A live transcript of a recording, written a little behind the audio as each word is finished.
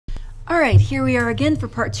All right, here we are again for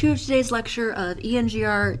part 2 of today's lecture of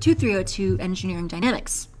ENGR 2302 Engineering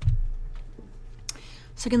Dynamics.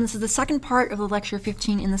 So again, this is the second part of the lecture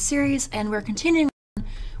 15 in the series, and we're continuing on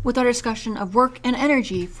with our discussion of work and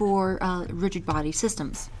energy for rigid body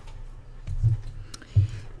systems.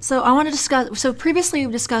 So I want to discuss, so previously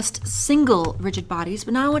we've discussed single rigid bodies,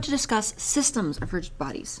 but now I want to discuss systems of rigid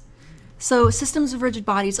bodies. So systems of rigid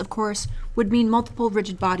bodies, of course, would mean multiple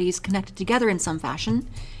rigid bodies connected together in some fashion,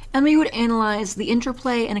 and we would analyze the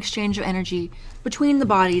interplay and exchange of energy between the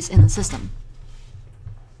bodies in the system.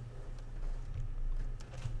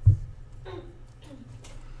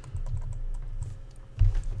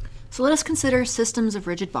 So let us consider systems of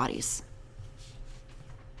rigid bodies.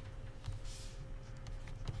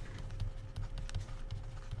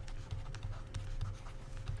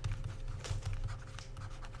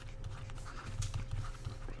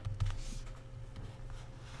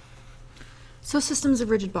 So systems of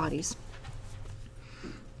rigid bodies.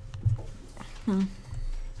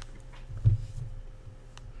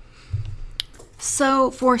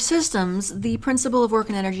 So for systems, the principle of work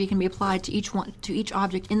and energy can be applied to each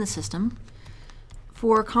object in the system.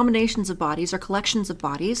 For combinations of bodies or collections of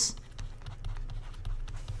bodies,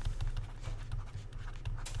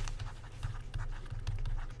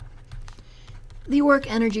 the work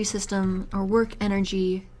energy system or work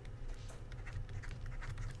energy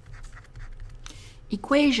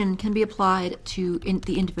equation can be applied to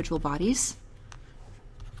the individual bodies.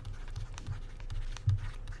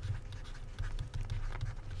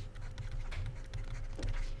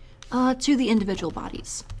 To the individual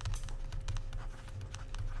bodies.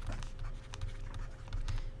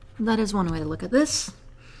 That is one way to look at this.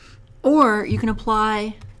 Or you can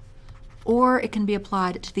apply, or it can be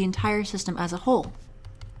applied to the entire system as a whole.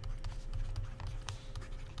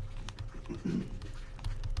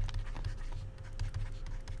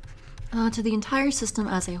 To the entire system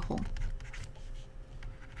as a whole.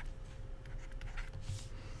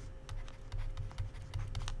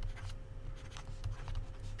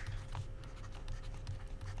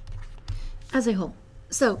 As a whole.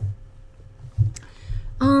 So,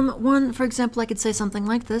 for example, I could say something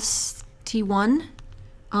like this: T1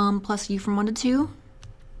 plus U from 1 to 2.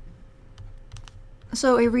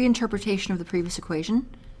 So a reinterpretation of the previous equation,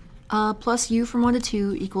 plus U from 1 to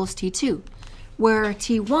 2 equals T2, where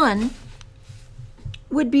T1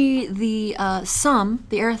 would be the sum,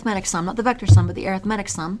 the arithmetic sum, not the vector sum, but the arithmetic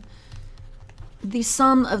sum, the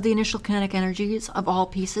sum of the initial kinetic energies of all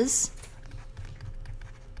pieces,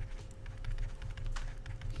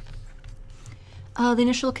 the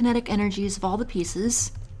initial kinetic energies of all the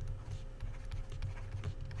pieces,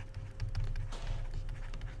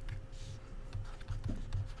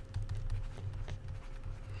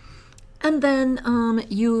 and then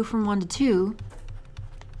U from 1 to 2,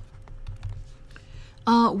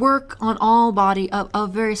 work on all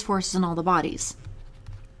of various forces in all the bodies.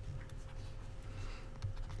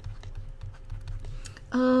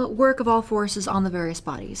 Work of all forces on the various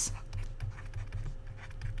bodies.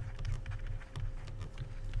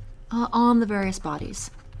 On the various bodies.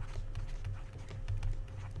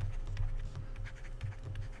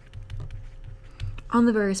 On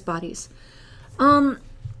the various bodies.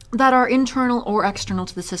 That are internal or external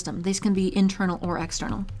to the system. These can be internal or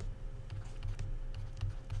external.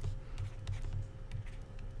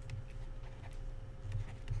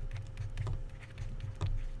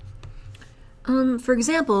 For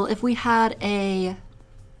example, if we had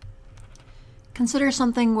consider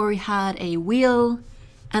something where we had a wheel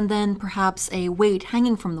and then perhaps a weight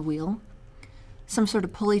hanging from the wheel, some sort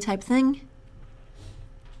of pulley type thing,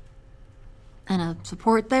 and a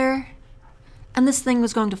support there, and this thing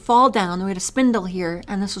was going to fall down. We had a spindle here,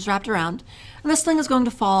 and this was wrapped around, and this thing is going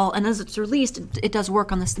to fall, and as it's released, it does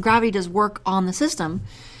work on this, gravity does work on the system.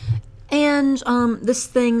 And this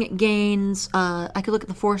thing gains, I could look at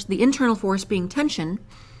the force, the internal force being tension.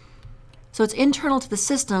 So it's internal to the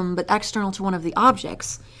system, but external to one of the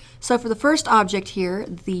objects. So for the first object here,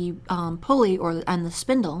 the pulley and the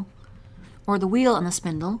spindle, or the wheel and the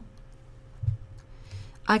spindle,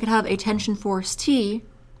 I could have a tension force T.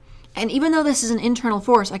 And even though this is an internal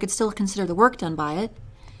force, I could still consider the work done by it.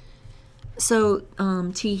 So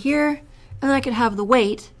T here, and then I could have the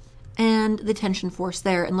weight and the tension force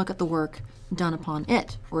there, and look at the work done upon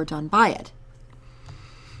it, or done by it.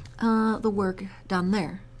 The work done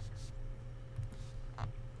there.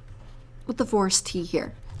 With the force T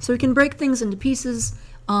here. So we can break things into pieces,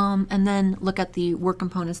 and then look at the work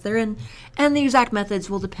components therein, and the exact methods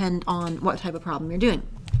will depend on what type of problem you're doing.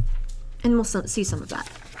 And we'll see some of that.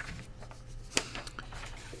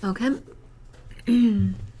 Okay.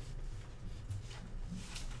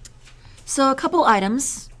 So a couple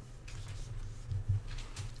items,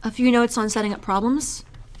 a few notes on setting up problems.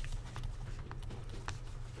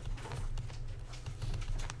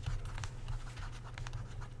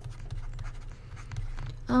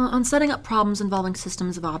 On setting up problems involving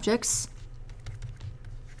systems of objects,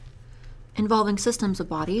 involving systems of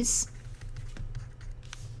bodies,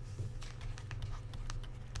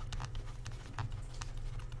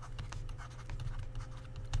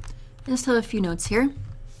 I just have a few notes here.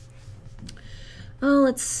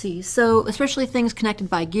 Let's see. So, especially things connected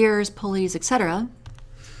by gears, pulleys, etc.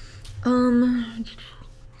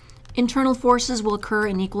 Internal forces will occur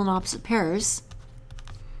in equal and opposite pairs.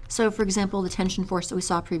 So, for example, the tension force that we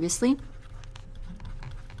saw previously.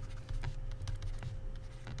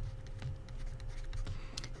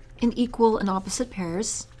 In equal and opposite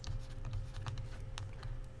pairs.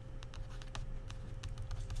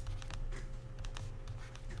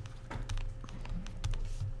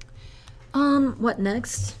 What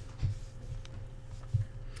next?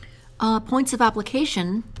 Points of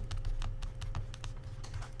application.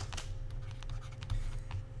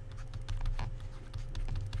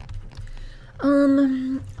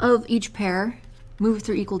 Of each pair move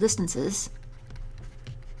through equal distances.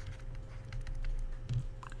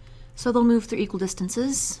 So they'll move through equal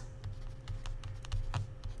distances.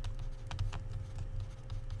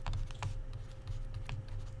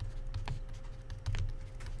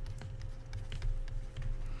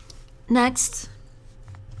 Next,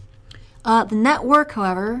 the net work,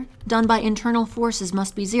 however, done by internal forces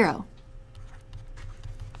must be 0.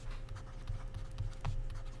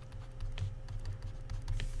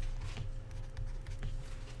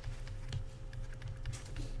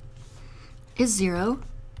 Is 0.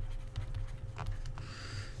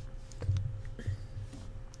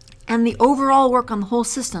 And the overall work on the whole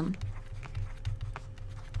system,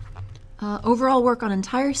 overall work on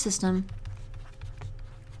entire system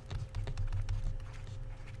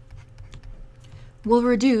will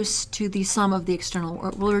reduce to the sum of the external,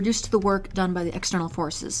 or will reduce to the work done by the external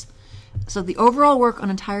forces. So the overall work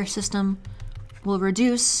on entire system will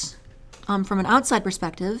reduce from an outside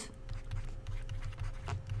perspective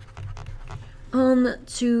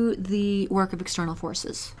to the work of external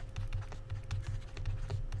forces.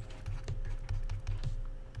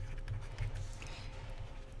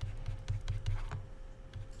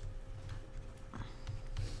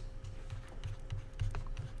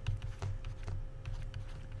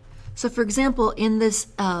 So for example, in this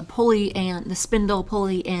pulley and the spindle,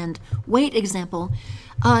 pulley, and weight example,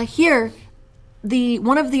 here,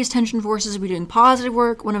 one of these tension forces would be doing positive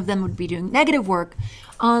work, one of them would be doing negative work,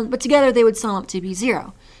 but together they would sum up to be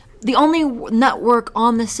 0. The only net work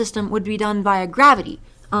on this system would be done via gravity,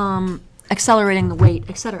 accelerating the weight,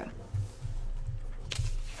 etc.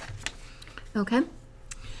 Okay.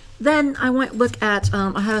 Then I want to look at,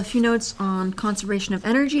 I have a few notes on conservation of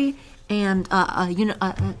energy and a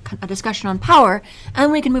discussion on power,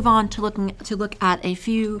 and we can move on to look at a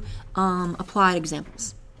few applied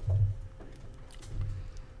examples.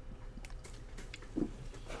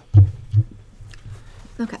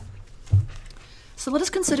 Okay. So let us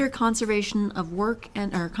consider conservation of work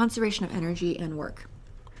or conservation of energy and work.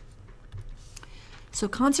 So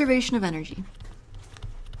conservation of energy.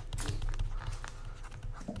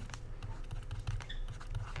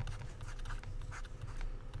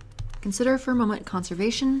 Consider for a moment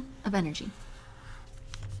conservation of energy.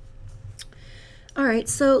 All right,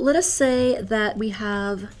 so let us say that we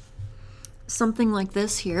have something like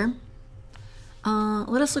this here.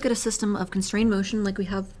 Let us look at a system of constrained motion like we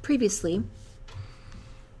have previously.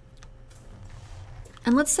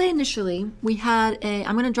 And let's say initially we had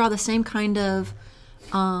I'm going to draw the same kind of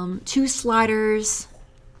 2 sliders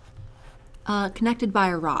connected by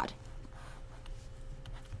a rod.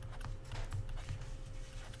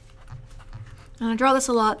 And I draw this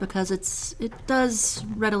a lot because it does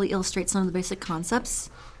readily illustrate some of the basic concepts.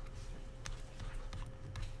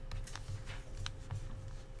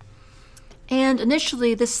 And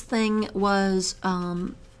initially this thing was,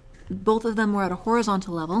 both of them were at a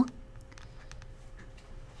horizontal level,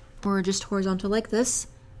 or just horizontal like this.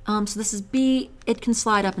 So this is B, it can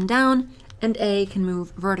slide up and down, and A can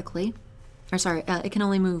move vertically. Or sorry, it can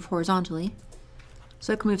only move horizontally.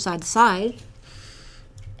 So it can move side to side.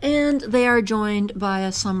 And they are joined by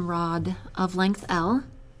some rod of length L.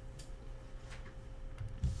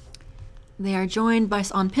 They are joined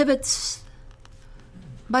on pivots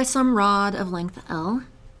by some rod of length L.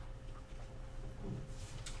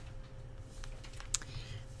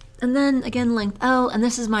 And then again length L, and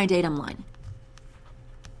this is my datum line,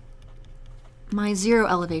 my 0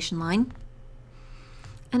 elevation line.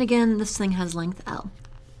 And again, this thing has length L.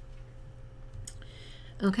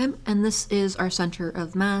 Okay, and this is our center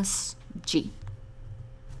of mass, G.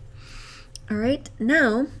 All right,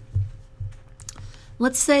 now,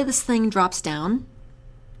 let's say this thing drops down.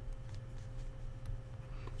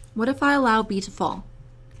 What if I allow B to fall?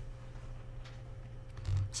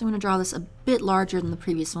 So I'm going to draw this a bit larger than the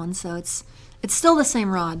previous one, so it's still the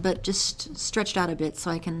same rod, but just stretched out a bit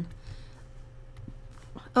so I can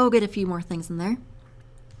get a few more things in there.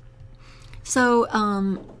 So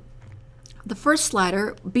the first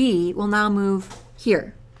slider, B, will now move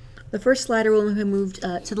here. The first slider will have moved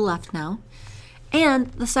to the left now, and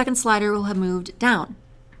the second slider will have moved down.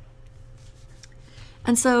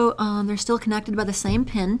 And so they're still connected by the same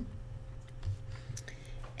pin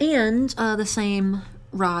and the same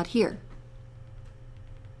rod here.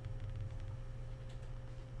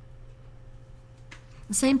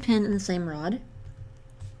 The same pin and the same rod.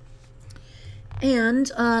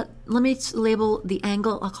 And let me label the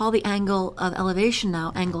angle, I'll call the angle of elevation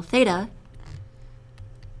now angle theta.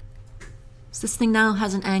 So this thing now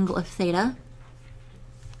has an angle of theta.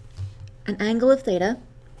 An angle of theta.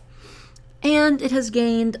 And it has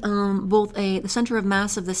gained the center of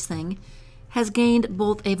mass of this thing has gained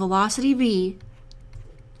both a velocity v,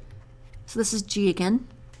 so this is g again,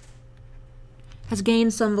 has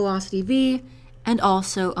gained some velocity v and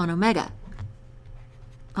also an omega.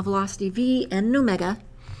 A velocity v and an omega.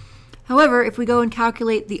 However, if we go and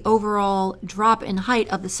calculate the overall drop in height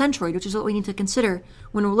of the centroid, which is what we need to consider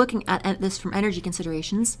when we're looking at this from energy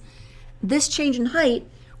considerations, this change in height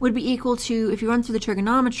would be equal to, if you run through the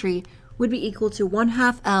trigonometry, would be equal to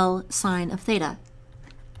 1/2 L sine of theta.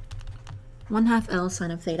 1/2 L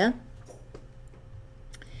sine of theta.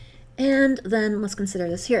 And then let's consider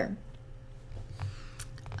this here.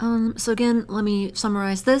 So again, let me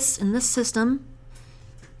summarize this. In this system,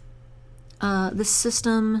 has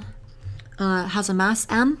a mass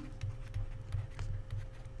m,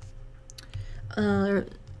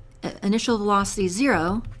 initial velocity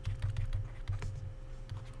 0,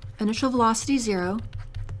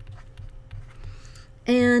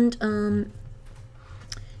 and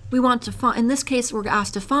we want to find, in this case we're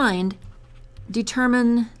asked to find,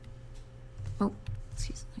 determine, oh,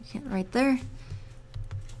 excuse me, I can't write there,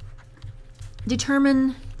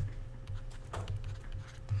 determine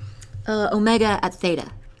omega at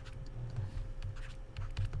theta.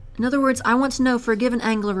 In other words, I want to know for a given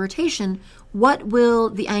angle of rotation, what will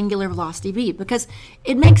the angular velocity be? Because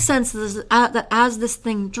it makes sense that as this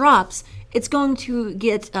thing drops, it's going to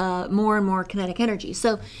get more and more kinetic energy.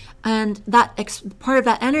 So, and that part of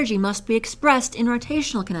that energy must be expressed in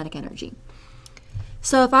rotational kinetic energy.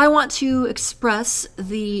 So, if I want to express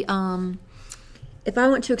the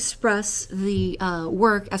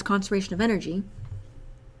work as conservation of energy,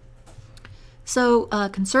 so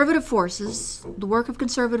conservative forces, the work of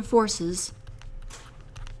conservative forces,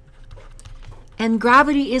 and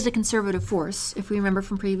gravity is a conservative force, if we remember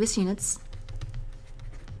from previous units.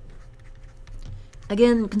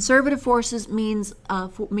 Again, conservative forces mean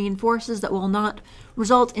forces that will not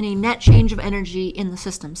result in a net change of energy in the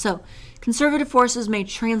system. So conservative forces may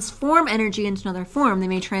transform energy into another form. They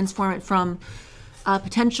may transform it from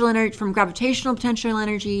potential energy, from gravitational potential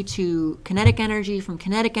energy to kinetic energy, from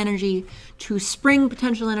kinetic energy to spring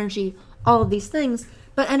potential energy, all of these things,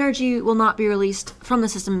 but energy will not be released from the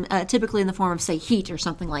system, typically in the form of, say, heat or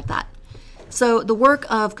something like that. So the work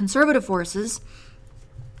of conservative forces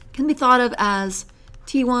can be thought of as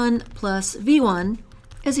T1 plus V1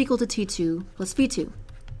 is equal to T2 plus V2,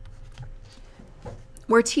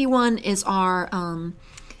 where T1 is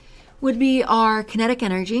would be our kinetic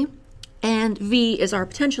energy, and V is our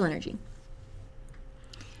potential energy.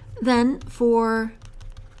 Then for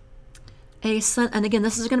and again,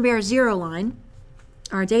 this is going to be our zero line,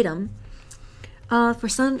 our datum,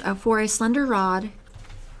 for a slender rod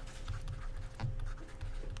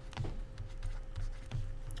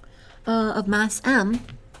of mass m,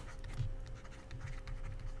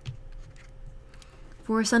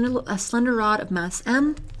 for a slender rod of mass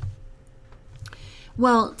m,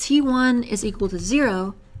 well, T1 is equal to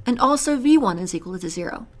 0, and also V1 is equal to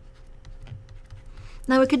 0.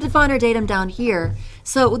 Now we could define our datum down here.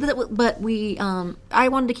 So, but I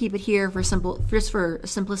wanted to keep it here for just for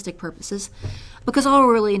simplistic purposes, because all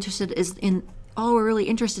we're really interested in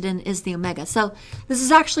is the omega. So this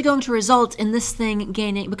is actually going to result in this thing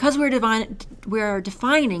gaining, because we're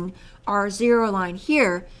defining our zero line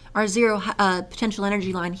here, our zero potential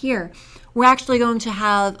energy line here. We're actually going to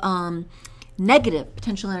have negative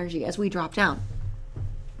potential energy as we drop down.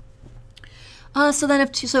 So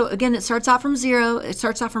then so again, it starts out from zero. It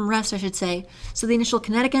starts out from rest, I should say. So the initial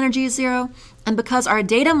kinetic energy is zero. And because our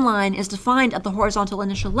datum line is defined at the horizontal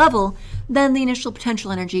initial level, then the initial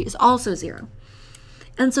potential energy is also zero.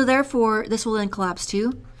 And so therefore, this will then collapse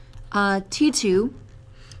to T2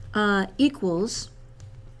 equals,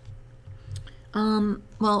 I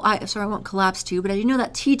won't collapse to, but I do know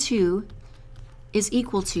that T2 is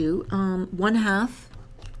equal to 1/2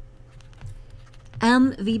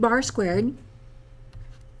 m v bar squared,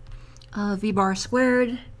 v bar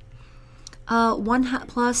squared, 1/2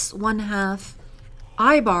 plus 1/2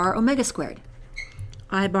 I bar omega squared,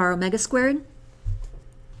 I bar omega squared.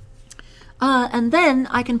 And then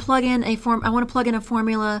I can plug in I want to plug in a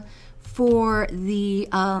formula for the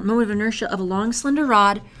moment of inertia of a long slender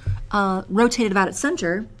rod rotated about its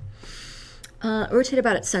center.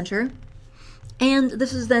 And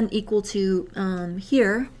this is then equal to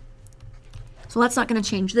here. So that's not going to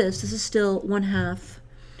change this. This is still 1/2.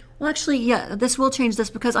 Well, actually, yeah, this will change this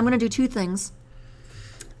because I'm going to do two things.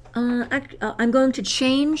 I'm going to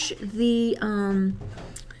change the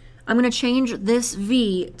I'm going to change this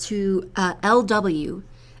V to LW,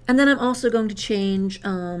 and then I'm also going to change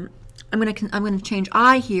I'm going to change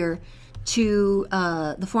I here to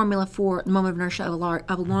the formula for the moment of inertia of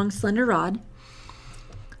a long slender rod,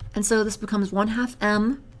 and so this becomes 1/2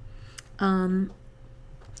 m,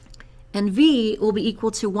 and V will be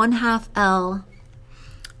equal to 1/2 L,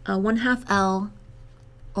 1/2 L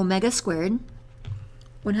omega squared,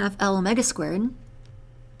 1/2 L omega squared.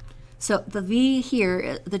 So the V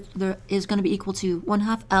here is going to be equal to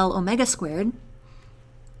 1/2 L omega squared.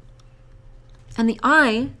 And the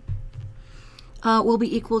I will be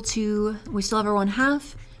equal to, we still have our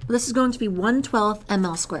 1/2, but this is going to be 1/12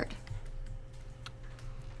 ml squared.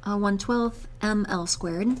 1/12 ml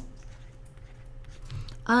squared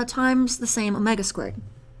times the same omega squared.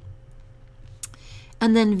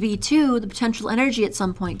 And then V2, the potential energy at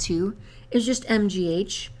some point 2, is just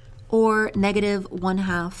mgh, or negative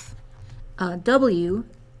 1/2 W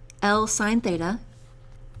L sine theta,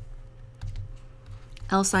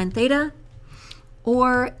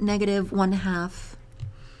 or negative 1/2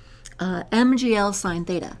 mgl sine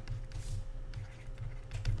theta.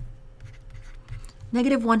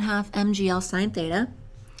 Negative 1/2 mgl sine theta,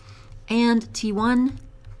 and T1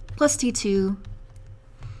 plus T2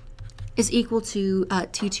 is equal to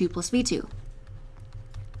T2 plus V2.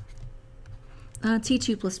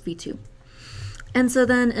 T2 plus V2. And so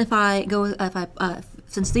then if I go,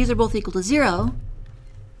 since these are both equal to 0,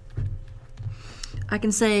 I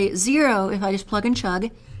can say 0, if I just plug and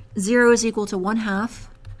chug, 0 is equal to 1/2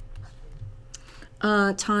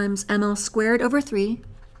 times ml squared over 3,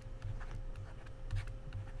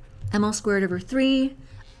 ml squared over 3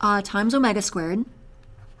 times omega squared,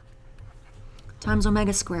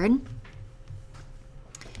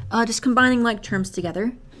 just combining like terms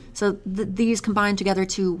together. So these combine together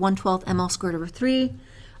to 1/12 ml squared over 3,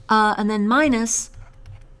 and then minus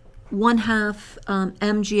 1/2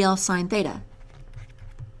 mgl sine theta.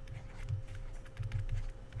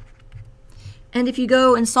 And if you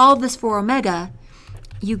go and solve this for omega,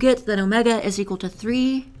 you get that omega is equal to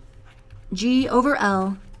 3g over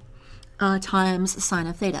L times sine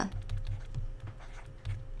of theta.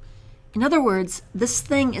 In other words, this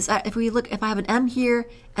thing is, if I have an m here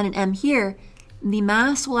and an m here, the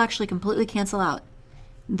mass will actually completely cancel out.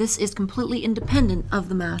 This is completely independent of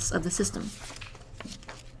the mass of the system.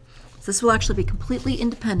 So this will actually be completely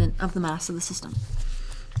independent of the mass of the system.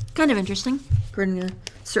 Kind of interesting, according to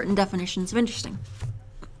certain definitions of interesting.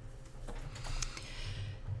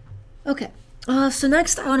 Okay, so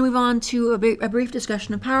next I want to move on to a brief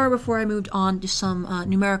discussion of power before I moved on to some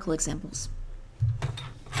numerical examples.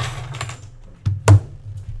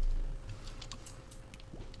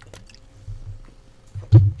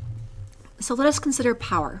 So let us consider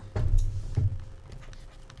power.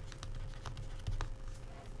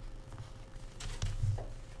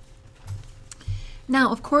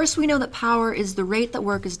 Now, of course, we know that power is the rate that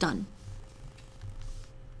work is done.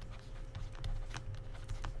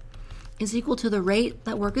 Is equal to the rate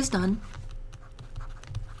that work is done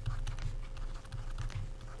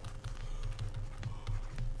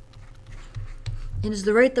It is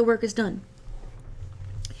the rate that work is done.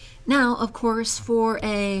 Now, of course, for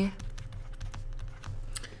a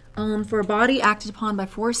body acted upon by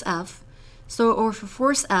force F, or for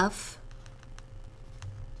force F,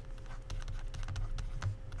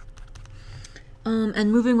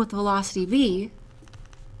 and moving with velocity v,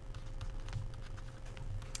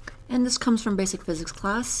 and this comes from basic physics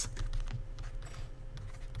class,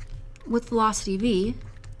 with velocity v,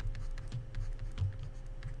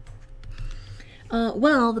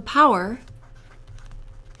 well, the power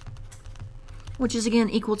which is again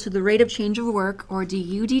equal to the rate of change of work, or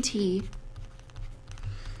du dt,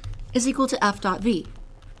 is equal to F dot V.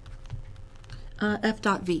 F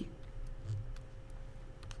dot V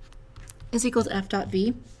is equal to F dot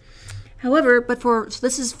V. However, so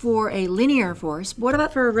this is for a linear force. What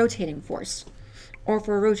about for a rotating force? Or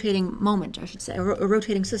for a rotating moment, I should say, a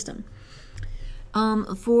rotating system.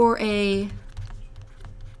 For a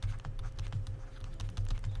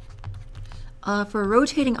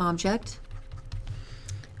rotating object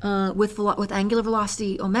with angular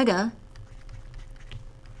velocity omega,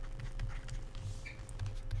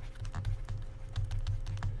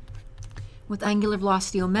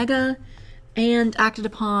 and acted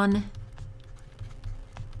upon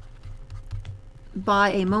by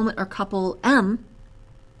a moment or couple m,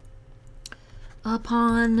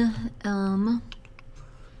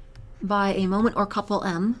 by a moment or couple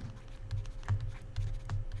m,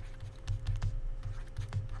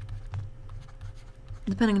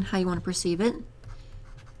 depending on how you want to perceive it,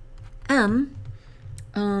 m,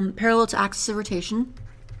 parallel to axis of rotation,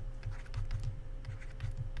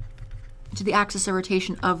 to the axis of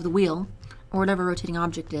rotation of the wheel, or whatever rotating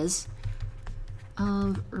object is,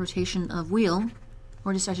 of rotation of wheel,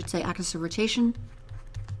 or just I should say axis of rotation,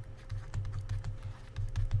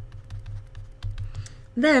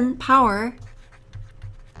 then power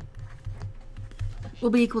will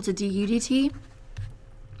be equal to du dt,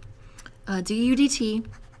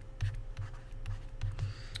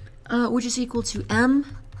 which is equal to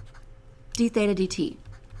m d theta dt.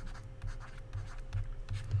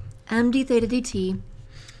 M d theta dt,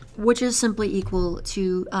 which is simply equal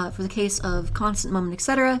to, for the case of constant moment,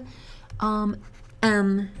 etc., m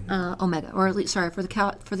omega, or at least, sorry, for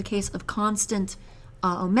the case of constant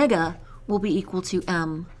omega, will be equal to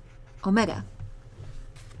m omega.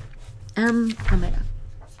 M omega.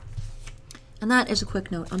 And that is a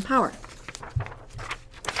quick note on power.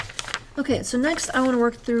 Okay, so next I want to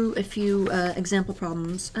work through a few example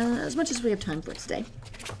problems, as much as we have time for today.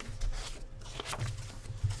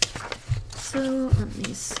 So let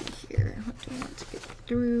me see here. What do I want to get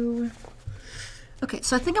through? Okay,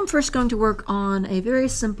 so I think I'm first going to work on a very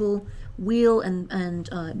simple wheel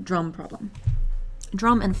and drum problem.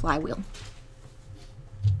 Drum and flywheel.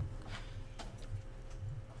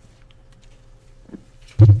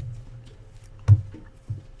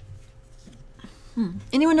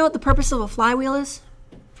 Anyone know what the purpose of a flywheel is?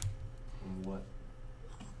 What?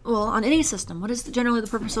 Well, on any system, what is generally the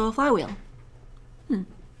purpose of a flywheel?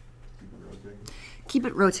 Keep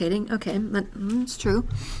it rotating. Okay, that's true.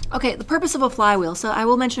 Okay, the purpose of a flywheel. So I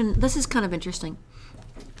will mention, this is kind of interesting.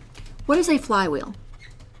 What is a flywheel?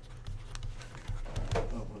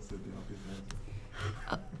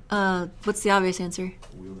 What's the obvious answer?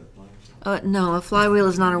 A wheel that flies? No, a flywheel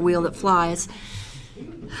is not a wheel that flies.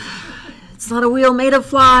 It's not a wheel made of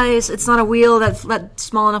flies. It's not a wheel that's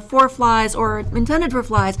small enough for flies or intended for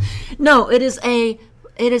flies. No, it is a,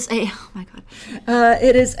 oh my God.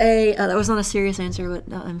 That was not a serious answer,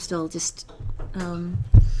 but I'm still just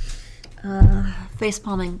face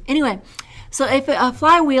palming. Anyway, so a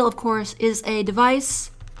flywheel, of course, is a device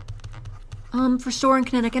for storing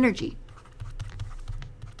kinetic energy.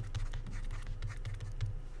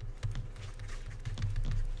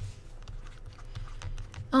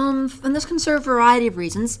 And this can serve a variety of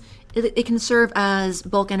reasons. It can serve as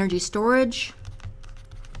bulk energy storage,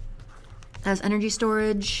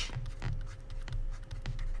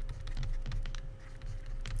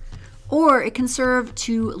 or it can serve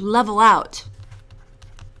to level out.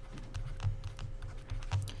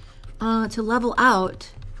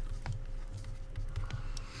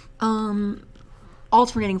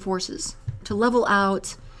 Alternating forces, to level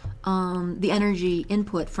out the energy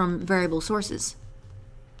input from variable sources.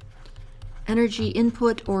 Energy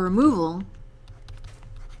input or removal,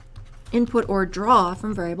 input or draw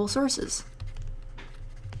from variable sources.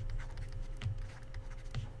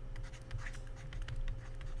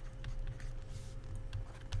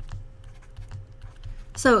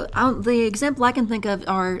 So the example I can think of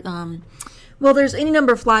are, well, there's any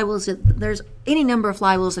number of flywheels. There's any number of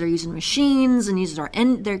flywheels that are used in machines and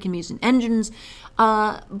they can be used in engines.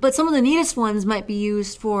 But some of the neatest ones might be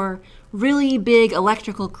used for really big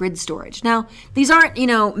electrical grid storage. Now, these aren't,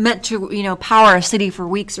 meant to, power a city for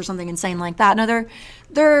weeks or something insane like that. No,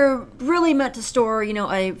 they're really meant to store,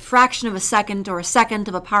 a fraction of a second or a second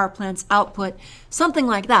of a power plant's output, something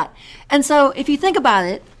like that. And so if you think about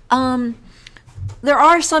it, there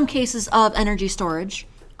are some cases of energy storage,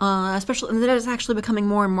 especially, and that is actually becoming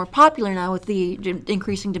more and more popular now with the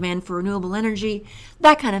increasing demand for renewable energy,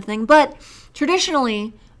 that kind of thing. But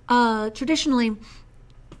traditionally,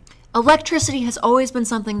 Electricity has always been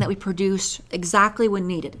something that we produce exactly when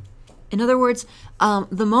needed. In other words,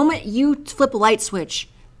 the moment you flip a light switch,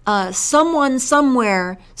 someone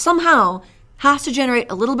somewhere somehow has to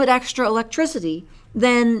generate a little bit extra electricity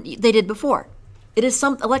than they did before.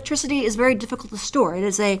 Electricity is very difficult to store. It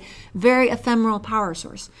is a very ephemeral power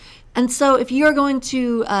source. And so if you are going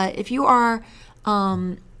to, if you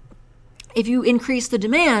increase the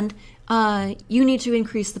demand, you need to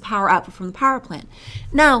increase the power output from the power plant.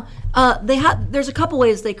 Now, there's a couple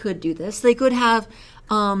ways they could do this. They could have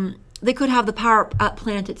the power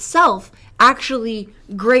plant itself actually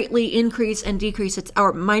greatly increase and decrease its,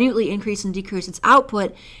 or minutely increase and decrease its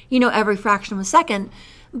output, every fraction of a second.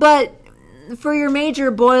 But for your major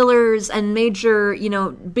boilers and major,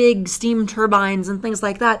 big steam turbines and things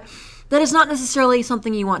like that, that is not necessarily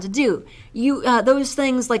something you want to do. Those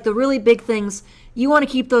things, like the really big things, you want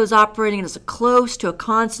to keep those operating as close to a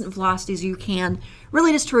constant velocity as you can,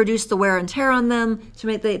 really just to reduce the wear and tear on them, to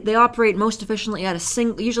make they operate most efficiently at a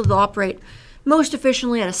single, usually they'll operate most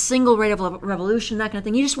efficiently at a single rate of revolution, that kind of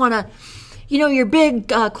thing. You just want to, your big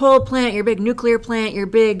coal plant, your big nuclear plant, your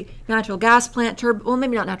big natural gas plant, well,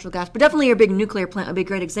 maybe not natural gas, but definitely your big nuclear plant would be a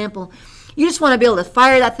great example. You just want to be able to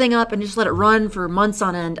fire that thing up and just let it run for months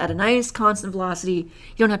on end at a nice constant velocity.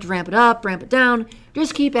 You don't have to ramp it up, ramp it down.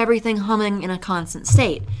 Just keep everything humming in a constant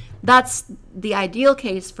state. That's the ideal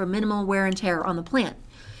case for minimal wear and tear on the plant.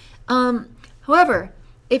 However,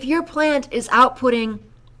 if your plant is outputting,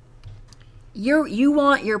 you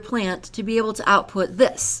want your plant to be able to output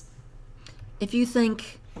this. If you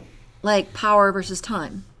think like power versus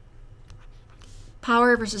time.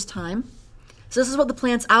 Power versus time. So this is what the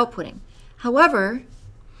plant's outputting. However,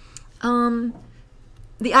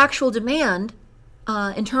 the actual demand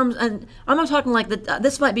in terms, and I'm not talking like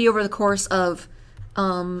this might be over the course of,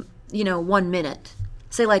 1 minute.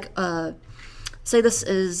 Say say this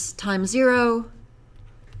is time 0,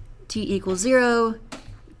 t equals 0,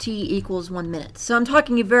 t equals 1 minute. So I'm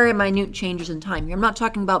talking very minute changes in time here. I'm not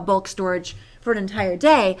talking about bulk storage for an entire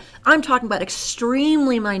day. I'm talking about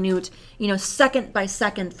extremely minute, second by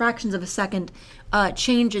second, fractions of a second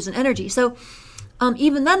changes in energy. So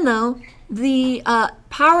even then, though, the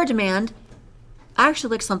power demand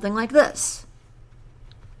actually looks something like this.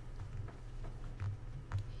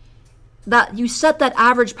 That you set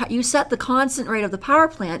the constant rate of the power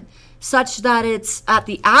plant such that it's at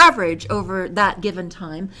the average over that given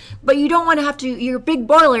time, but you don't want to have to, your big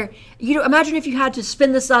boiler, imagine if you had to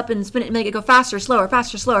spin this up and spin it and make it go faster, slower,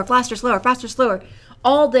 faster, slower, faster, slower, faster, slower,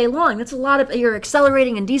 all day long. That's a lot of, you're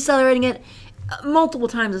accelerating and decelerating it multiple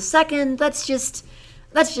times a second. That's just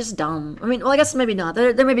dumb. I mean, well, I guess maybe not.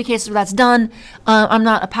 There may be cases where that's done. I'm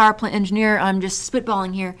not a power plant engineer. I'm just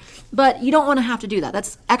spitballing here. But you don't want to have to do that.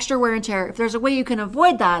 That's extra wear and tear. If there's a way you can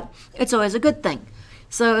avoid that, it's always a good thing.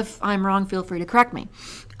 So if I'm wrong, feel free to correct me.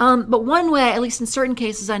 But one way, at least in certain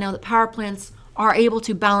cases, I know that power plants are able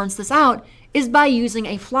to balance this out is by using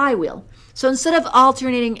a flywheel. So instead of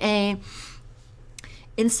alternating the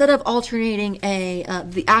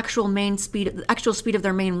actual speed of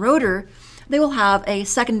their main rotor, they will have a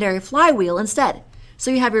secondary flywheel instead.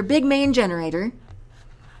 So you have your big main generator,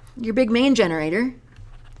 and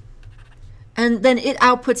then it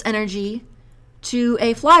outputs energy to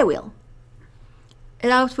a flywheel. It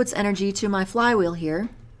outputs energy to my flywheel here.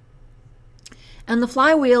 And the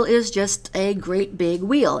flywheel is just a great big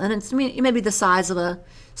wheel. And it may be the size of a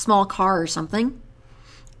small car or something.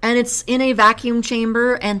 And it's in a vacuum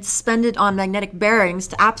chamber and suspended on magnetic bearings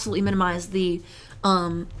to absolutely minimize the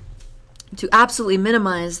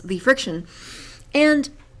friction. And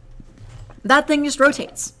that thing just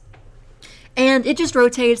rotates. And it just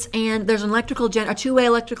rotates, and there's a two-way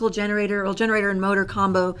electrical generator and motor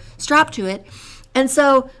combo strapped to it. And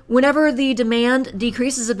so whenever the demand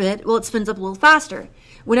decreases a bit, well, it spins up a little faster.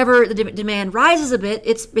 Whenever the demand rises a bit,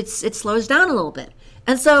 it slows down a little bit.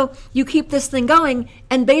 And so you keep this thing going,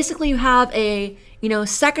 and basically you have a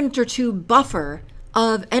second or two buffer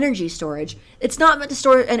of energy storage. It's not meant to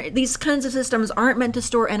store, and these kinds of systems aren't meant to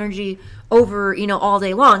store energy over all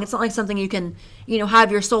day long. It's not like something you can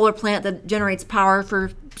have your solar plant that generates power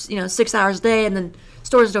for 6 hours a day and then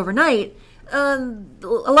stores it overnight. A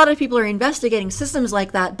lot of people are investigating systems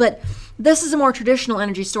like that, but this is a more traditional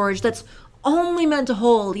energy storage that's only meant to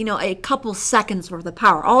hold, you know, a couple seconds worth of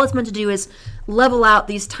power. All it's meant to do is level out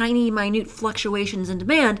these tiny, minute fluctuations in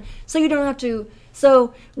demand, so you don't have to.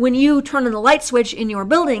 So when you turn on the light switch in your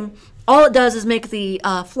building, all it does is make the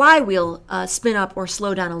flywheel spin up or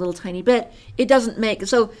slow down a little tiny bit. It doesn't make,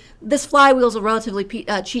 so this flywheel is a relatively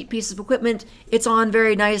cheap piece of equipment. It's on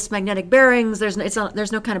very nice magnetic bearings. There's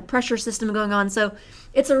no kind of pressure system going on. So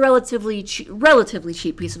it's a relatively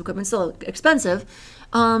cheap piece of equipment, still expensive,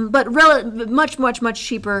 but much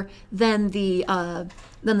cheaper than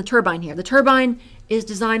the turbine here. The turbine is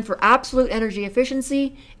designed for absolute energy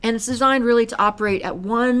efficiency, and it's designed really to operate at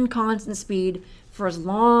one constant speed for as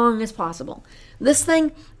long as possible. This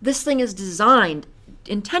thing is designed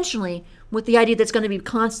intentionally with the idea that it's going to be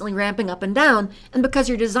constantly ramping up and down, and because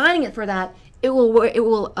you're designing it for that, it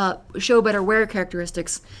will show better wear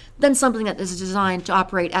characteristics than something that is designed to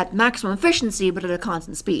operate at maximum efficiency but at a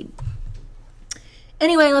constant speed.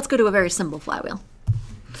 Anyway, let's go to a very simple flywheel.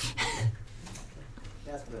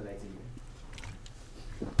 That's what I like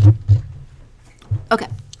to do. Okay,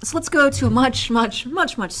 so let's go to a much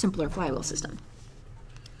simpler flywheel system.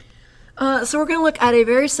 So we're going to look at a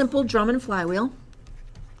very simple drum and flywheel.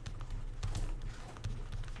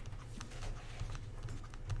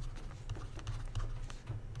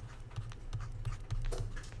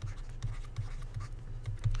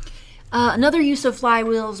 Another use of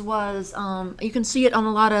flywheels was, you can see it on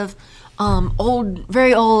a lot of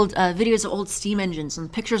very old videos of old steam engines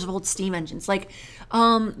and pictures of old steam engines. Like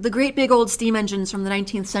the great big old steam engines from the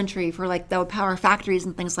 19th century for like that would power factories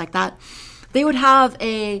and things like that. They would have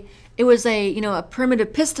it was a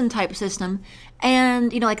primitive piston type system,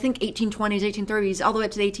 and I think 1820s, 1830s, all the way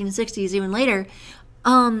up to the 1860s, even later.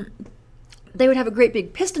 They would have a great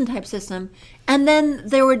big piston type system, and then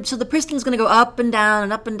so the piston's going to go up and down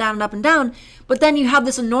and up and down and up and down, but then you have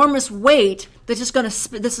this enormous weight that's just going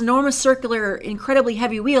to this enormous circular, incredibly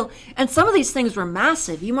heavy wheel, and some of these things were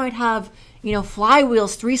massive. You might have,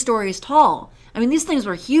 flywheels 3 stories tall. I mean, these things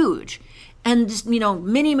were huge, and just,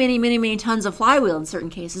 many tons of flywheel in certain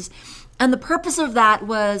cases, and the purpose of that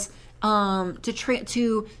was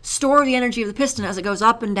to store the energy of the piston as it goes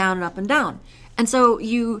up and down and up and down. And so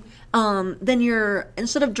you then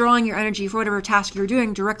instead of drawing your energy for whatever task you're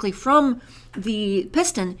doing directly from the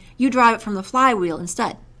piston, you drive it from the flywheel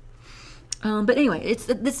instead. But anyway, it's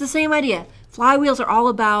the same idea. Flywheels are all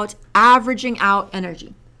about averaging out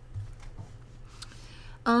energy.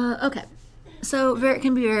 Okay, so it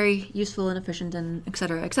can be very useful and efficient, and et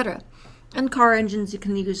cetera, et cetera. And car engines, you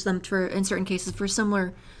can use them in certain cases for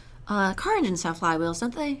similar. Car engines have flywheels,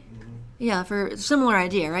 don't they? Mm-hmm. Yeah, for a similar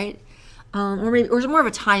idea, right? Or is it more of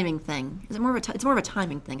a timing thing? Is it more of it's more of a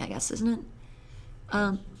timing thing, I guess, isn't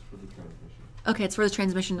it? Okay, it's for the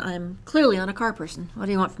transmission. I'm clearly not a car person. What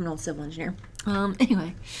do you want from an old civil engineer?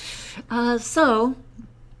 Anyway, so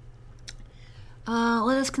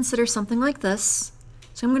let us consider something like this.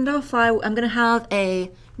 So I'm going to have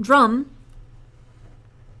a drum,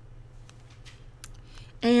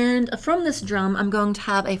 and from this drum, I'm going to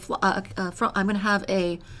have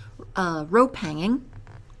a rope hanging.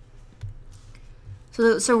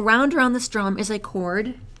 So round around this drum is a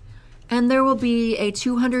cord, and there will be a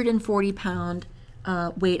 240-pound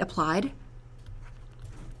weight applied.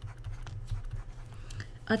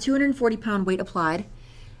 A 240-pound weight applied,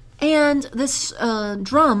 and this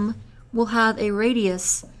drum will have a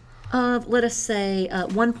radius of, let us say,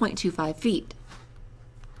 1.25 feet.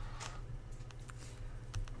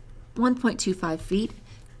 1.25 feet.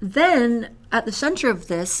 Then at the center of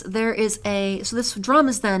this, there is so this drum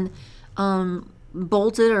is then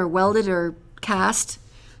bolted or welded or cast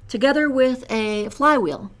together with a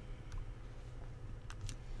flywheel.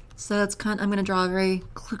 So I'm going to draw a very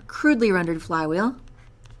crudely rendered flywheel.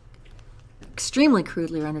 Extremely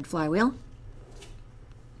crudely rendered flywheel.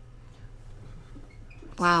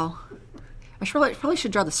 Wow. I probably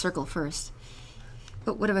should draw the circle first.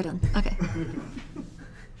 But what have I done? Okay.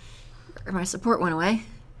 My support went away.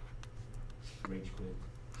 Rage quit.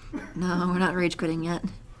 No, we're not rage quitting yet.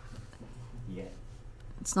 Yet.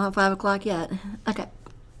 It's not 5 o'clock yet. Okay.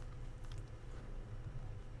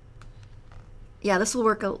 Yeah, this will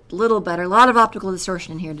work a little better. A lot of optical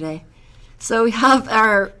distortion in here today. So we have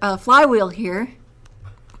our flywheel here.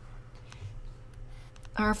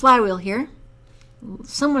 Our flywheel here.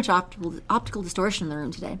 So much optical distortion in the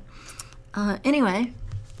room today. Anyway,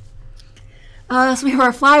 so we have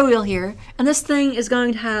our flywheel here, and this thing is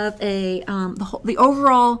going to have the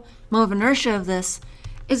overall moment of inertia of this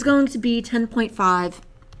is going to be 10.5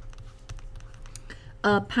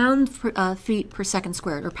 pound-feet per second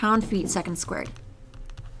squared, or pound-feet second squared.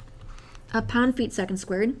 Pound-feet second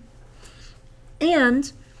squared.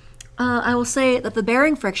 And I will say that the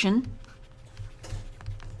bearing friction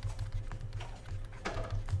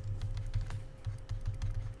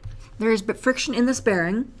there is friction in this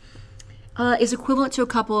bearing is equivalent to a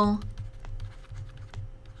couple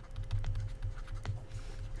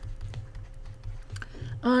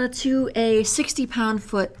to a 60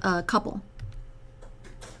 pound-foot couple.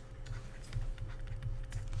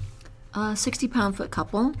 60 pound-foot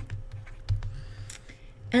couple.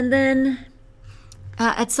 And then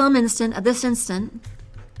at this instant,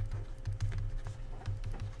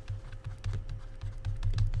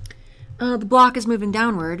 the block is moving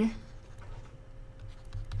downward.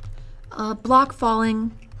 Block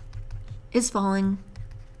is falling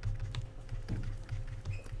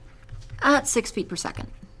at 6 feet per second.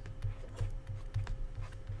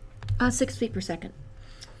 6 feet per second.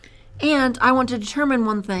 And I want to determine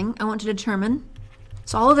one thing.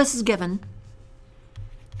 So all of this is given,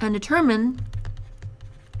 and determine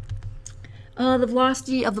the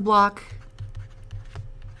velocity of the block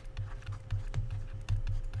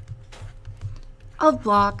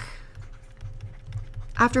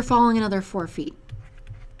after falling another 4 feet.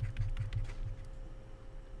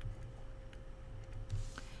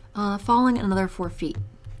 Falling another 4 feet.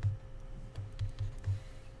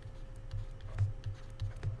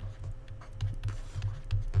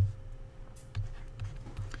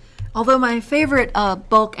 Although my favorite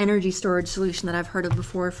bulk energy storage solution that I've heard of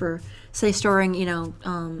before for, say, storing,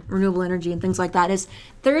 renewable energy and things like that is,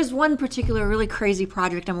 there is one particular really crazy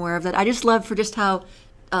project I'm aware of that I just love for just how,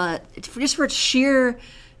 just for its sheer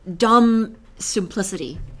dumb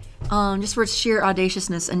simplicity, just for its sheer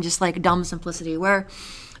audaciousness and just like dumb simplicity, where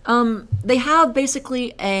they have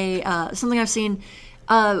basically something I've seen.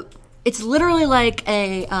 It's literally like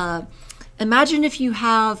imagine if you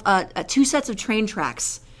have two sets of train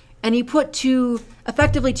tracks, and you put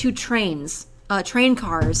effectively two train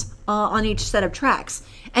cars on each set of tracks,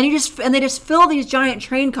 and they just fill these giant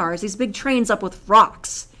train cars, these big trains, up with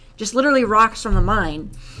rocks, just literally rocks from the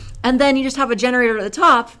mine, and then you just have a generator at the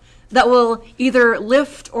top that will either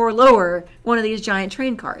lift or lower one of these giant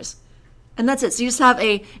train cars, and that's it. So you just have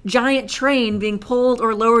a giant train being pulled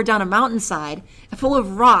or lowered down a mountainside full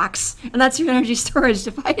of rocks, and that's your energy storage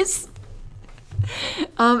device.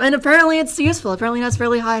 And apparently it's useful. Apparently it has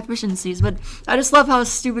fairly high efficiencies, but I just love how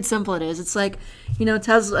stupid simple it is. It's like,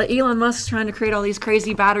 Tesla, Elon Musk's trying to create all these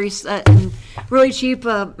crazy batteries and really cheap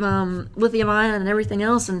lithium ion and everything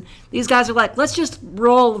else, and these guys are like, let's just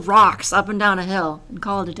roll rocks up and down a hill and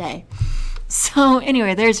call it a day. So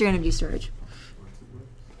anyway, there's your energy storage.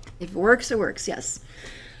 If it works, it works, yes.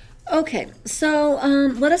 Okay, so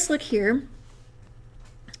let us look here.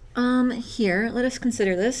 Let us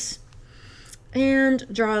consider this. And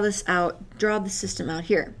draw the system out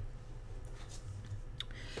here.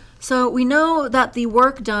 So we know that the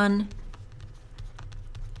work done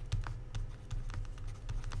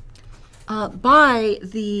by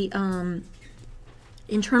the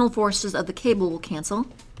internal forces of the cable will cancel.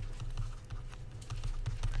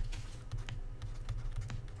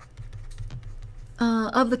 So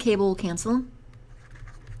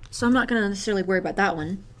I'm not going to necessarily worry about that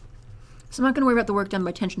one. So I'm not going to worry about the work done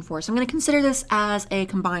by tension force. I'm going to consider this as a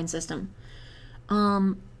combined system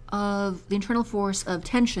of the internal force of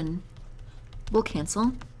tension will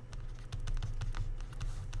cancel.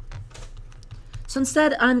 So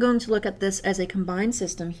instead, I'm going to look at this as a combined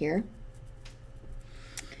system here.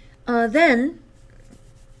 Then,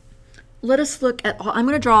 let us look at, I'm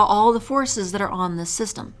going to draw all the forces that are on this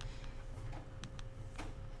system.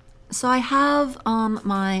 So I have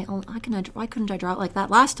why couldn't I draw it like that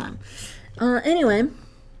last time? Anyway,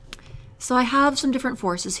 so I have some different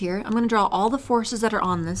forces here. I'm going to draw all the forces that are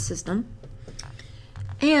on this system.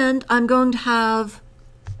 And I'm going to have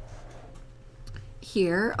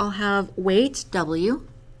here, I'll have weight, W.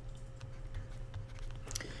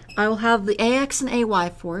 I will have the AX and AY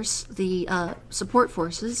force, the support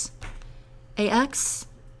forces, AX,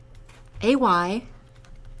 AY,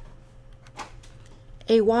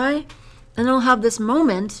 and I'll have this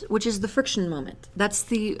moment, which is the friction moment. That's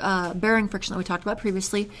the bearing friction that we talked about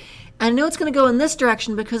previously. And I know it's going to go in this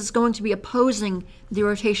direction because it's going to be opposing the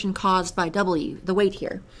rotation caused by W, the weight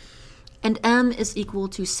here. And M is equal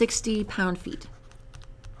to 60 pound-feet.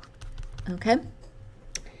 Okay?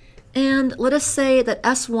 And let us say that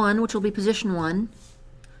S1, which will be position 1,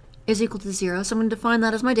 is equal to 0. So I'm going to define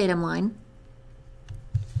that as my datum line.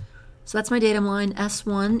 So that's my datum line.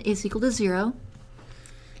 S1 is equal to 0.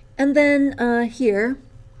 And then here,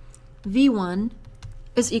 V1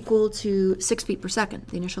 is equal to 6 feet per second,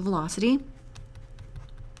 the initial velocity.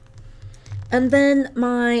 And then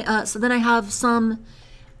so then I have some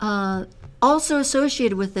Also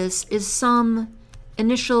associated with this is some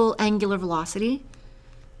initial angular velocity.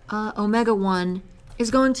 Omega 1 is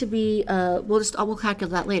going to be, we'll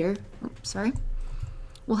calculate that later. Oops, sorry.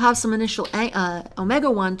 We'll have some initial omega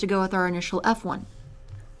 1 to go with our initial F1.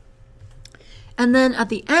 And then at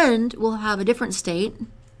the end, we'll have a different state.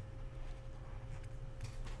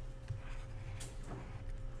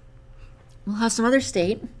 We'll have some other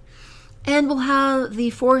state. And we'll have the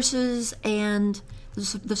forces and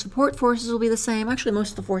the support forces will be the same. Actually,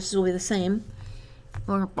 most of the forces will be the same.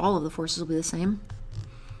 Or all of the forces will be the same.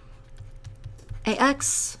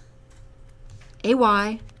 AX,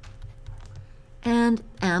 AY, and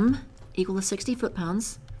M equal to 60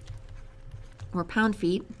 foot-pounds, or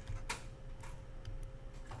pound-feet.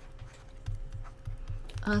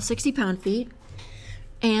 60 pound-feet.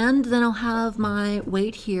 And then I'll have my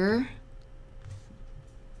weight here.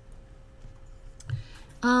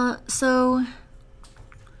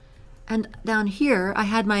 And down here, I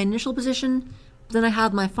had my initial position, then I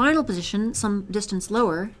have my final position, some distance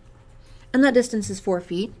lower, and that distance is 4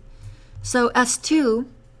 feet. So S2,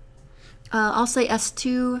 I'll say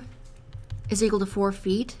S2 is equal to 4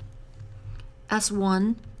 feet,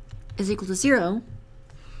 S1 is equal to 0,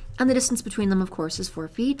 and the distance between them, of course, is 4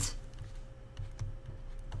 feet.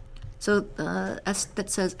 So that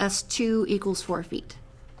says S2 equals 4 feet.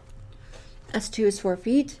 S2 is 4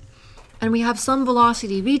 feet, and we have some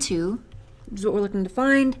velocity v2, which is what we're looking to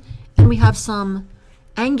find, and we have some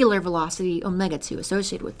angular velocity omega 2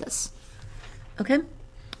 associated with this. Okay?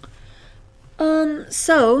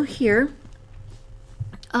 So here,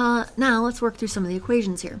 now let's work through some of the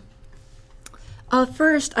equations here.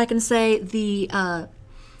 First, I can say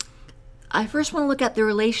I first want to look at the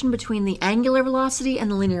relation between the angular velocity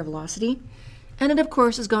and the linear velocity, and it of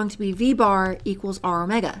course is going to be v bar equals r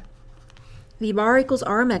omega. V bar equals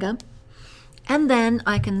r omega, and then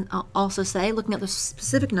I can also say, looking at the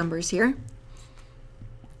specific numbers here,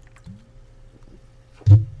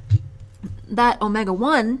 that omega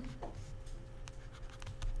 1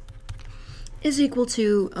 is equal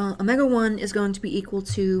to, omega 1 is going to be equal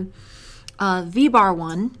to v bar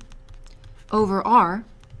 1 over r,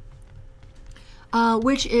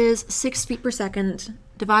 which is 6 feet per second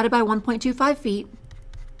divided by 1.25 feet,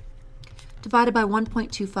 divided by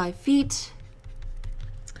 1.25 feet,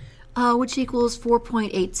 which equals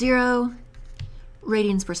 4.80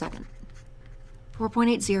 radians per second.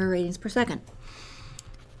 4.80 radians per second.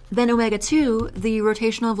 Then omega 2, the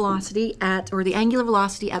rotational velocity at, or the angular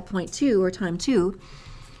velocity at point 2, or time 2,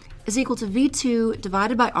 is equal to v2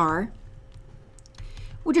 divided by r,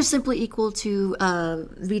 which is simply equal to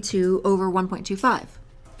v2 over 1.25.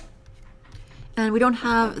 And we don't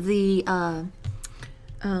have the,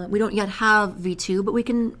 we don't yet have v2, but we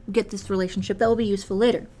can get this relationship that will be useful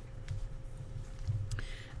later.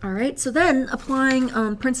 All right, so then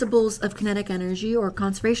applying principles of kinetic energy or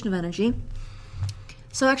conservation of energy.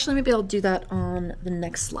 So actually, maybe I'll do that on the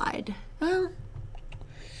next slide.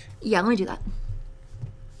 Yeah, let me do that.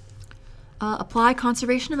 Apply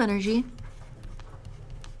conservation of energy.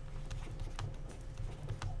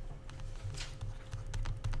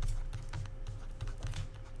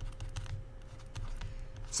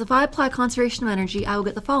 So if I apply conservation of energy, I will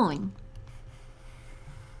get the following.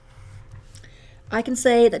 I can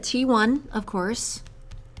say that T1, of course,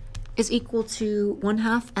 is equal to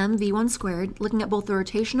 1/2 mv1 squared, looking at both the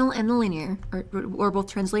rotational and the linear, or both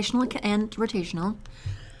translational and rotational.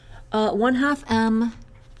 1/2 m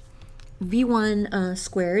v1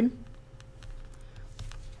 squared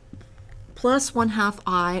plus 1/2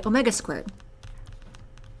 I omega squared,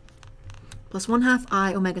 plus 1/2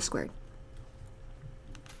 I omega squared.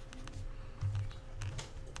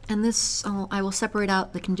 And this, I will separate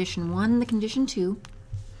out the condition 1 and the condition 2.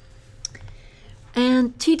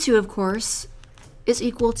 And T2, of course, is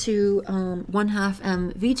equal to 1/2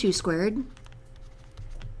 m v2 squared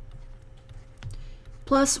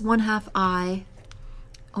plus 1/2 I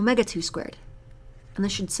omega 2 squared. And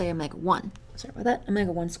this should say omega 1. Sorry about that,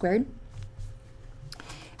 omega 1 squared.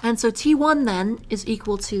 And so T1 then is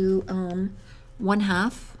equal to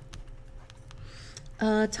 1/2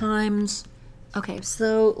 times, okay,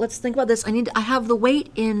 so let's think about this. I have the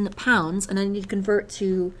weight in pounds, and I need to convert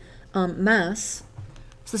to mass.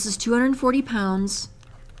 So this is 240 pounds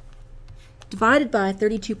divided by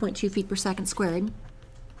 32.2 feet per second squared.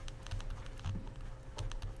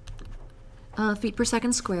 Feet per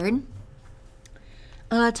second squared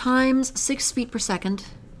times 6 feet per second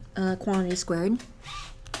quantity squared,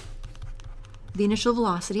 the initial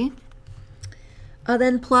velocity,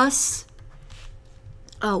 then plus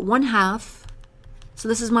 1/2. So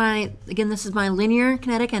this is my, again, this is my linear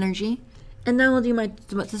kinetic energy, And now I'll do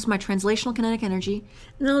this is my translational kinetic energy,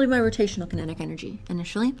 and then I'll do my rotational kinetic energy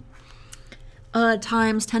initially.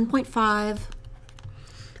 Times 10.5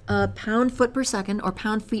 pound-foot per second, or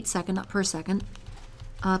pound-feet second, not per second.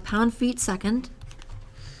 Pound-feet second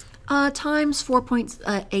times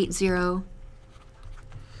 4.80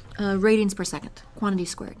 radians per second, quantity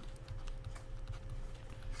squared.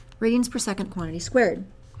 Radians per second, quantity squared.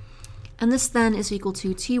 And this then is equal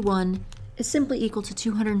to T1 is simply equal to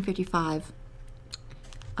 255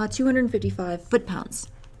 foot-pounds.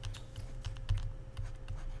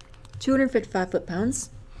 255 foot-pounds.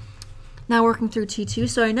 Now working through T2,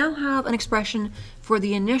 so I now have an expression for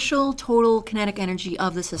the initial total kinetic energy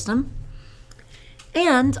of the system.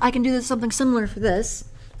 And I can do something similar for this,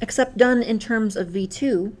 except done in terms of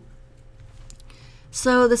V2.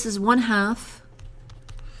 So this is 1/2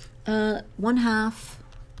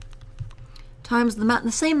 times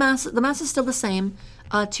the same mass. The mass is still the same,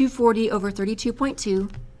 240 over 32.2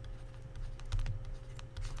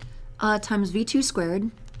 times V2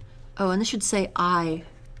 squared. Oh, and this should say I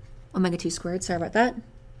omega 2 squared. Sorry about that.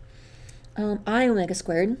 I omega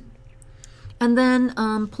squared. And then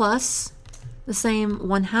plus the same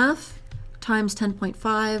 1/2 times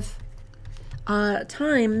 10.5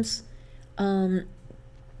 times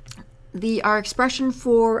our expression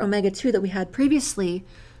for omega 2 that we had previously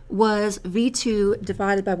was V2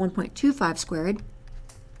 divided by 1.25 squared.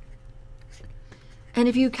 And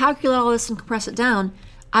if you calculate all this and compress it down,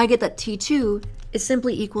 I get that T2 is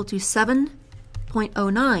simply equal to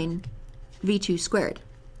 7.09 V2 squared.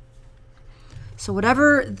 So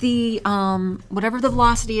whatever the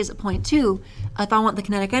velocity is at point 2, if I want the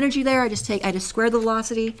kinetic energy there, I just square the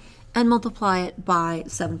velocity and multiply it by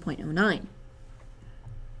 7.09.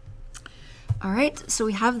 All right, so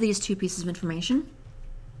we have these two pieces of information.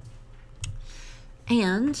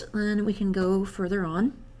 And then we can go further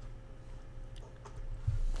on.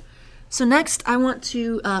 So next, I want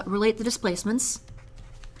to relate the displacements.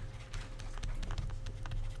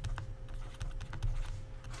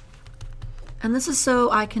 And this is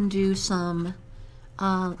so I can do some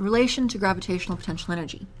relation to gravitational potential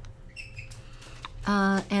energy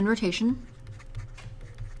and rotation.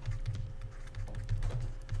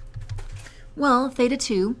 Well, theta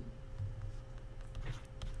 2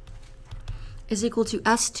 is equal to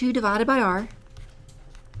S2 divided by R,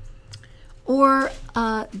 or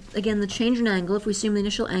again, the change in angle, if we assume the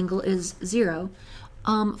initial angle is 0,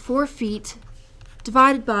 4 feet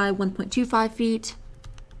divided by 1.25 feet,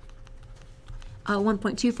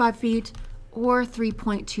 1.25 feet, or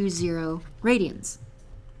 3.20 radians.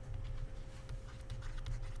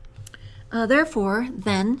 Therefore,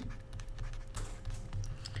 then,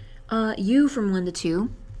 U from 1 to 2.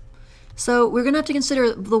 So we're going to have to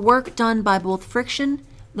consider the work done by both friction,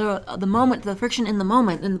 the friction in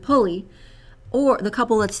the pulley, or the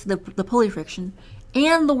couple that's the pulley friction,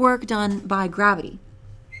 and the work done by gravity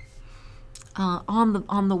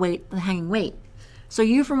on the weight, the hanging weight. So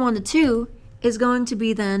U from 1 to 2 is going to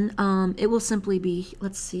be then, it will simply be,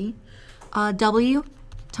 let's see, W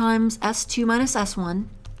times S2 minus S1,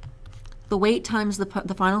 the weight times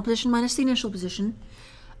the final position minus the initial position,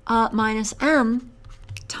 minus M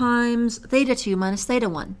times theta 2 minus theta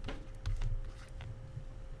 1.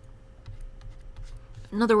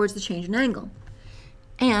 In other words, the change in angle.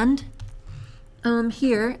 And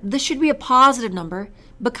here, this should be a positive number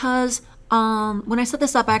because when I set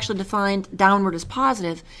this up, I actually defined downward as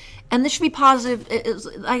positive. And this should be positive.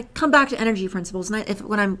 I come back to energy principles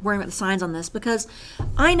when I'm worrying about the signs on this, because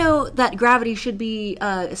I know that gravity should be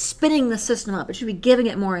spinning the system up. It should be giving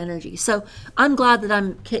it more energy. So I'm glad that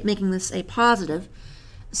I'm making this a positive.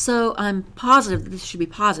 So I'm positive that this should be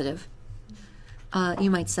positive, you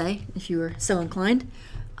might say, if you were so inclined.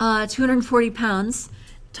 240 pounds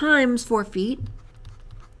times 4 feet.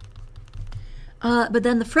 But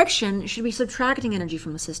then the friction should be subtracting energy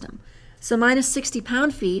from the system. So minus 60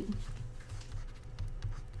 pound-feet,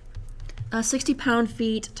 60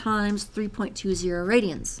 pound-feet times 3.20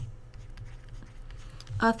 radians.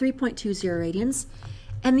 3.20 radians.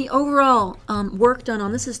 And the overall work done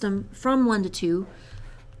on the system from 1 to 2,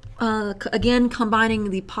 again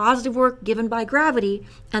combining the positive work given by gravity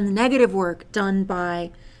and the negative work done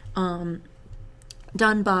by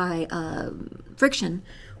friction,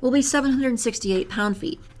 will be 768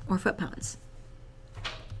 pound-feet, or foot-pounds.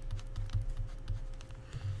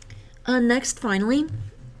 Next, finally,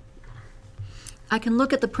 I can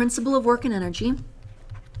look at the principle of work and energy.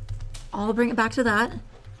 I'll bring it back to that.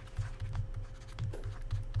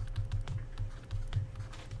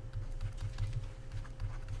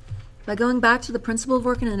 By going back to the principle of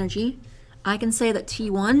work and energy, I can say that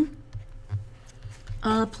T1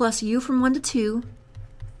 plus u from 1 to 2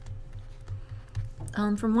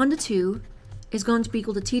 from 1 to 2 is going to be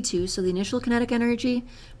equal to T2, so the initial kinetic energy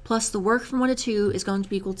plus the work from 1 to 2 is going to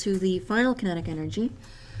be equal to the final kinetic energy.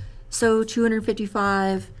 So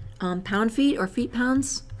 255 pound-feet or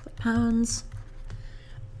feet-pounds, foot-pounds,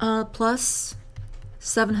 plus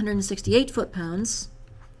 768 foot-pounds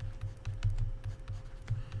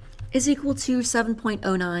is equal to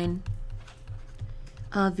 7.09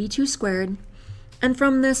 V2 squared. And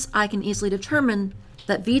from this, I can easily determine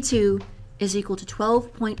that V2 is equal to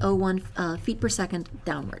 12.01 feet per second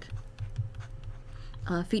downward.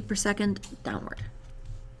 Feet per second downward.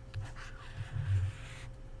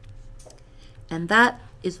 And that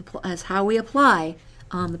is how we apply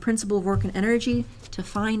the principle of work and energy to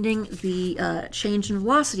finding the change in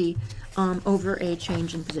velocity over a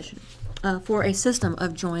change in position for a system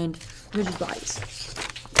of joined rigid bodies.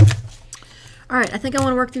 All right, I think I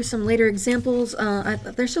want to work through some later examples.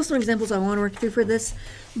 There's still some examples I want to work through for this,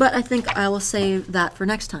 but I think I will save that for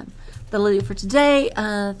next time. That'll do it for today.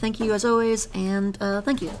 Thank you as always, and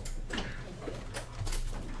thank you.